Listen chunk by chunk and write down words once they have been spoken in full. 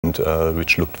and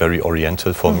which looked very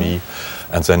oriental for me.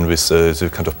 And then with the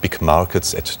kind of big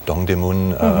markets at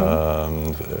Dongdaemun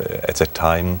at that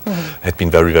time had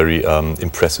been very, very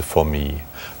impressive for me.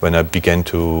 When I began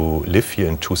to live here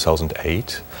in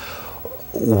 2008,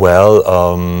 well,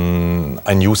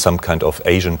 I knew some kind of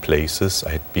Asian places. I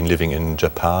had been living in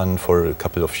Japan for a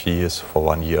couple of years. For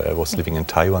 1 year I was living in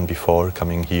Taiwan before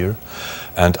coming here.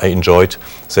 And I enjoyed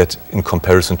that in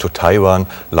comparison to Taiwan,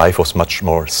 life was much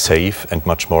more safe and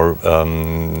much more,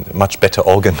 much better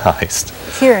organized.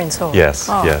 Here in Seoul? Yes,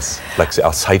 yes. Like there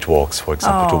are sidewalks, for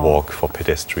example, to walk for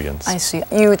pedestrians. I see.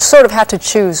 You sort of had to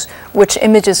choose which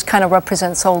images kind of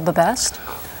represent Seoul the best?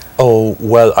 Oh,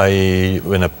 well,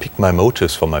 when I pick my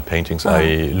motives for my paintings,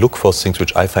 I look for things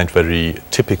which I find very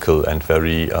typical and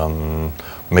very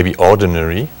maybe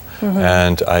ordinary.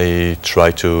 And I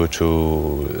try to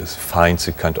find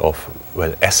the kind of,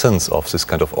 well, essence of this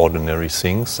kind of ordinary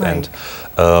things. And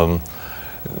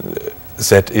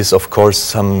that is, of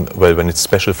course, well, when it's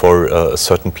special for a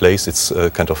certain place, it's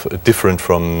kind of different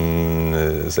from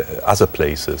other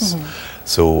places.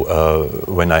 So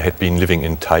when I had been living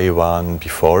in Taiwan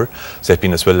before, there had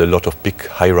been as well a lot of big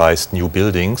high-rise new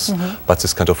buildings, but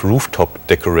this kind of rooftop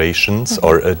decorations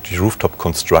or rooftop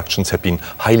constructions had been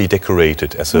highly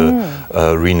decorated as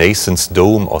a Renaissance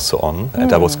dome or so on.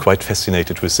 And I was quite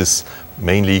fascinated with this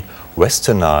mainly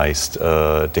westernized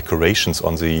decorations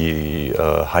on the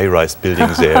high-rise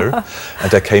buildings there.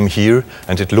 And I came here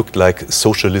and it looked like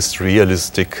socialist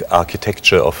realistic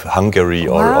architecture of Hungary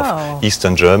or of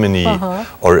Eastern Germany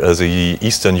or the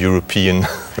Eastern European.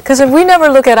 Because we never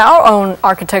look at our own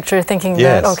architecture thinking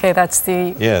that, okay, that's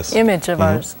the image of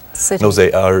our city. No,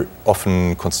 they are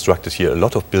often constructed here. A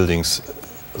lot of buildings,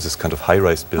 this kind of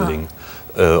high-rise building,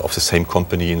 of the same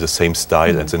company in the same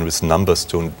style, and then with numbers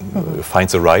to find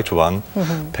the right one,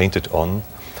 painted on.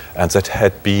 And that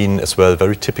had been as well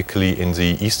very typically in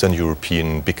the Eastern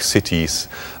European big cities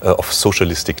of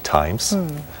socialistic times,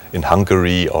 in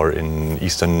Hungary or in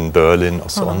Eastern Berlin or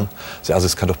so on. There are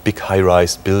this kind of big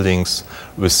high-rise buildings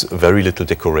with very little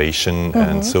decoration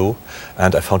and so.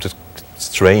 And I found it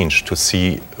strange to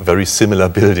see very similar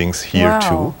buildings here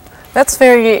too. That's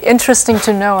very interesting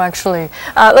to know, actually.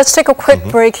 Let's take a quick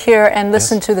break here and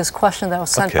listen to this question that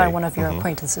was sent by one of your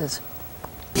acquaintances.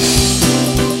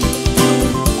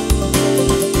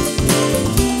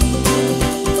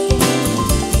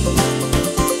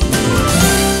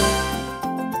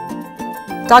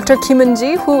 Dr. Kim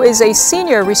Eun-ji, who is a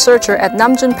senior researcher at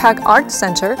Nam June Paik Art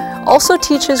Center, also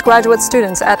teaches graduate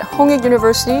students at Hongik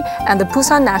University and the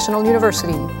Busan National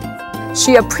University.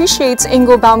 She appreciates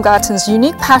Ingo Baumgarten's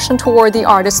unique passion toward the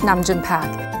artist Nam June Paik,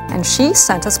 and she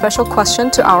sent a special question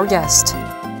to our guest.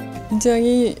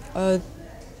 굉장히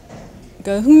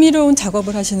그러니까 흥미로운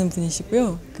작업을 하시는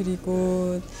분이시고요.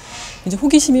 그리고 이제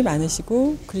호기심이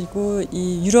많으시고, 그리고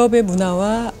이 유럽의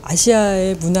문화와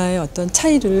아시아의 문화의 어떤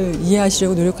차이를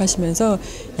이해하시려고 노력하시면서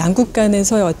양국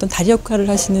간에서의 어떤 다리 역할을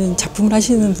하시는 작품을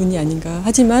하시는 분이 아닌가.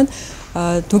 하지만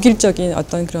독일적인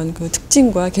어떤 그런 그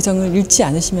특징과 개성을 잃지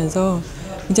않으시면서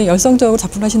굉장히 열성적으로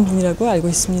작품을 하시는 분이라고 알고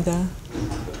있습니다.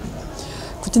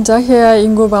 Guten Tag, Herr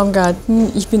Ingo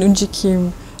Baumgarten. Ich bin Eun-ji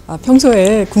Kim.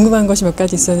 평소에 궁금한 것이 몇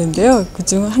가지 있었는데요.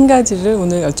 그중 한 가지를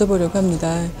오늘 여쭤보려고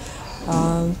합니다.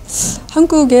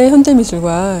 한국의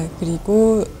현대미술과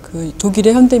그리고 그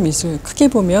독일의 현대미술, 크게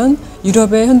보면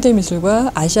유럽의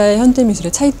현대미술과 아시아의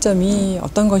현대미술의 차이점이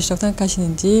어떤 것이라고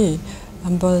생각하시는지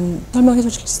한번 설명해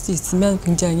주실 수 있으면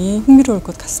굉장히 흥미로울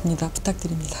것 같습니다.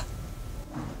 부탁드립니다.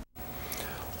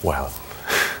 Well,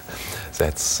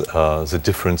 that's the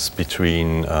difference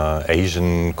between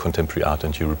Asian contemporary art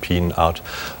and European art.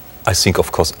 I think,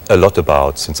 of course, a lot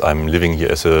about, since I'm living here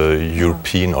as a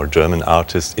European or German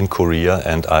artist in Korea,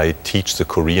 and I teach the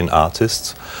Korean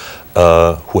artists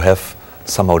who have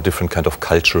somehow different kind of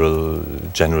cultural,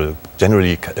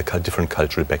 generally a different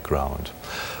cultural background.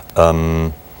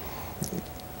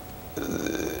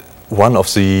 One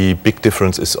of the big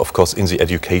differences is, of course, in the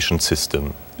education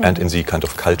system and in the kind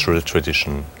of cultural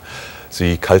tradition.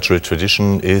 The cultural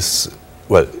tradition is,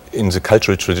 well, in the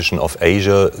cultural tradition of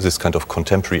Asia, this kind of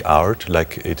contemporary art,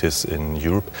 like it is in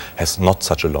Europe, has not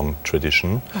such a long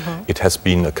tradition. It has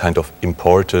been a kind of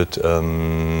imported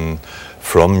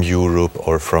from Europe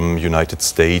or from United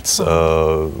States,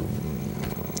 well,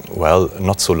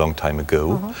 not so long time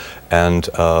ago, and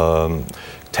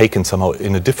taken somehow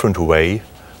in a different way,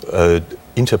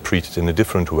 interpreted in a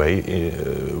different way,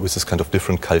 with this kind of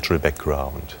different cultural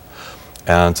background.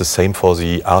 And the same for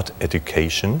the art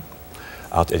education.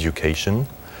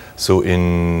 So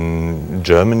in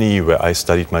Germany, where I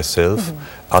studied myself,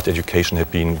 art education had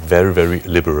been very, very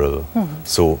liberal.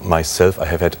 So myself, I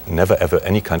have had never ever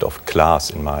any kind of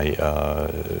class in my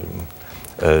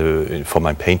for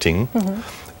my painting.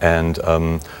 And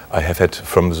I have had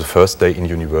from the first day in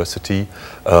university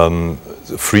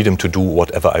freedom to do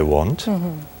whatever I want.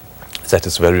 That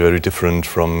is very, very different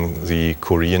from the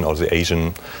Korean or the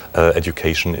Asian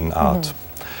education in art.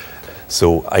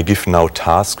 So I give now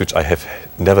tasks which I have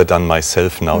never done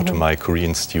myself now to my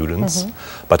Korean students,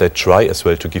 but I try as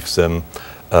well to give them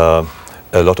a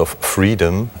lot of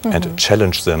freedom and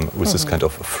challenge them with this kind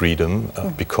of freedom,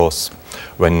 because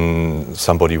when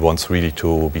somebody wants really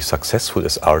to be successful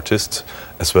as artist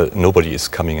as well, nobody is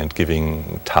coming and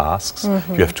giving tasks.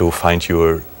 You have to find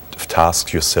your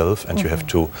task yourself, and you have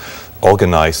to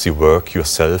organize the work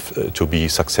yourself to be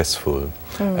successful.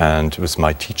 And with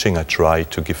my teaching, I try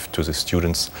to give to the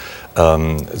students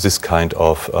this kind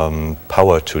of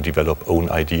power to develop own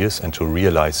ideas and to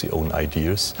realize the own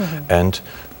ideas and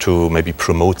to maybe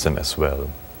promote them as well.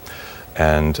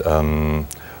 And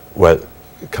well,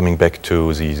 coming back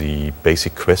to the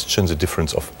basic question, the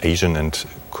difference of Asian and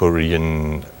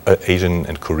Korean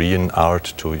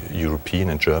art to European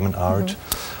and German art.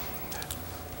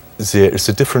 There is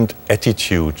a different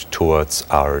attitude towards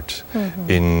art.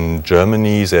 In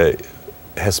Germany, there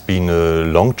has been a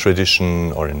long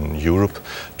tradition, or in Europe,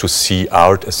 to see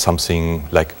art as something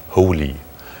like holy.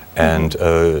 And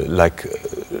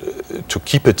to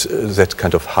keep it that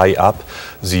kind of high up,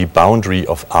 the boundary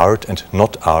of art and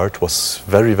not art was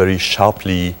very, very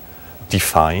sharply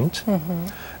defined.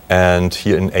 And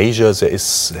here in Asia, there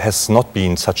has not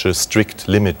been such a strict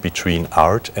limit between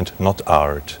art and not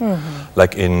art.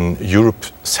 Like in Europe,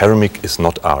 ceramic is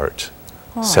not art.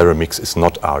 Ceramics is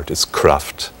not art, it's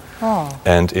craft.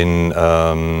 And in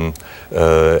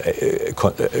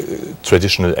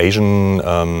traditional Asian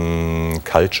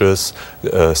cultures,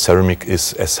 ceramic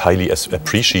is as highly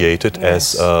appreciated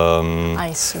as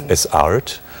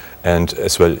art. And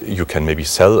as well, you can maybe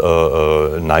sell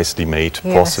a nicely made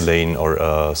porcelain or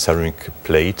a ceramic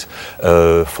plate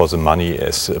for the money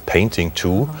as a painting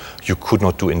too. You could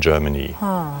not do in Germany.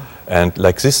 And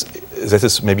like this, that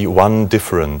is maybe one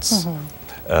difference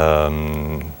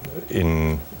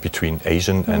in between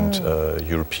Asian and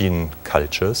European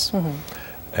cultures.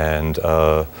 And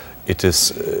it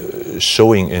is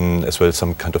showing in as well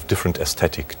some kind of different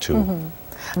aesthetic too.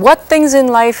 What things in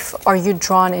life are you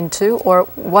drawn into, or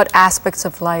what aspects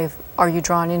of life are you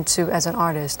drawn into as an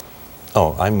artist?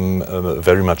 Oh, I'm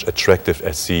very much attracted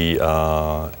at the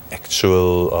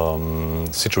actual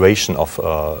situation of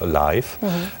life,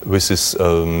 with this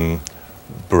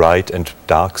bright and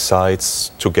dark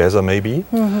sides together, maybe.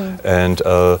 And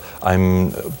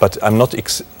but I'm not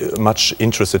much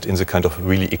interested in the kind of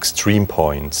really extreme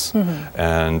points,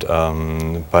 and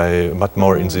but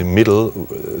more in the middle,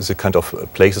 the kind of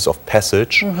places of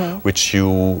passage, which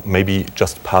you maybe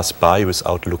just pass by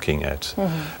without looking at.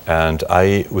 And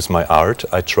with my art,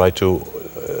 I try to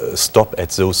stop at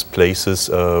those places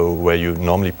where you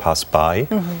normally pass by,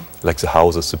 like the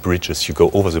houses, the bridges. You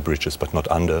go over the bridges, but not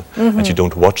under. And you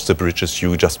don't watch the bridges,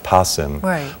 you just pass them.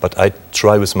 But I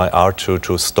try with my art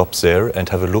to stop there and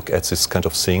have a look at this kind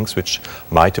of things which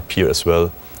might appear as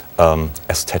well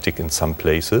aesthetic in some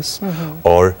places,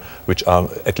 or which are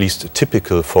at least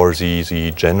typical for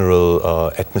the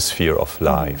general atmosphere of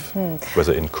life,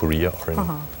 whether in Korea or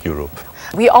in Europe.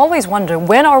 We always wonder,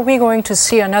 when are we going to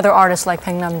see another artist like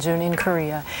Nam June in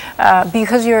Korea?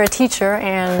 Because you're a teacher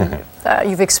and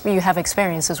you have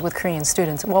experiences with Korean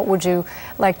students. What would you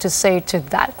like to say to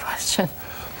that question?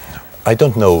 I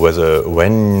don't know whether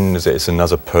when there is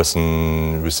another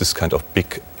person with this kind of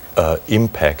big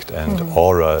impact and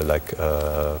aura like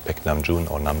Nam June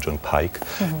or Nam June Paik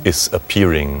is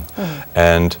appearing.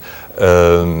 And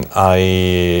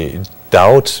I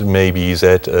doubt maybe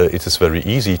that it is very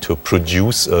easy to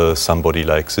produce somebody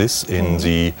like this in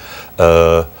the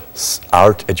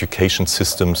art education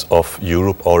systems of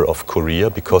Europe or of Korea,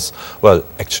 because, well,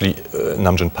 actually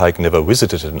Nam June Paik never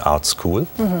visited an art school,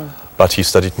 but he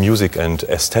studied music and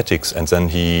aesthetics, and then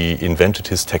he invented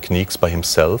his techniques by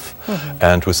himself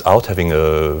and without having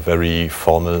a very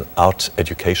formal art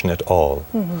education at all.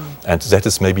 And that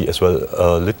is maybe as well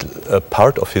a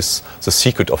part of the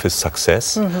secret of his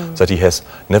success, that he has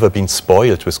never been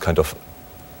spoiled with kind of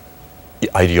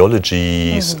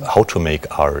ideologies how to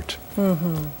make art.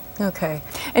 Okay.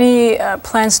 Any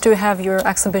plans to have your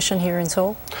exhibition here in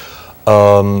Seoul?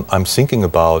 I'm thinking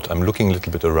about, I'm looking a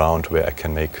little bit around where I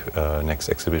can make next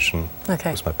exhibition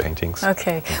with my paintings.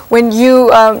 Okay. When you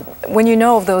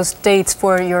know of those dates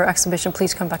for your exhibition,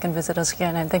 please come back and visit us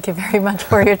again. And thank you very much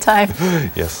for your time.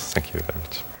 Yes, thank you very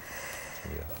much.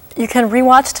 You can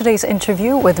rewatch today's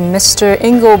interview with Mr.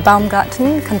 Ingo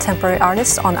Baumgarten, contemporary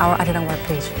artist, on our Arirang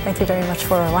webpage. Thank you very much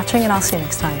for watching, and I'll see you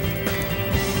next time.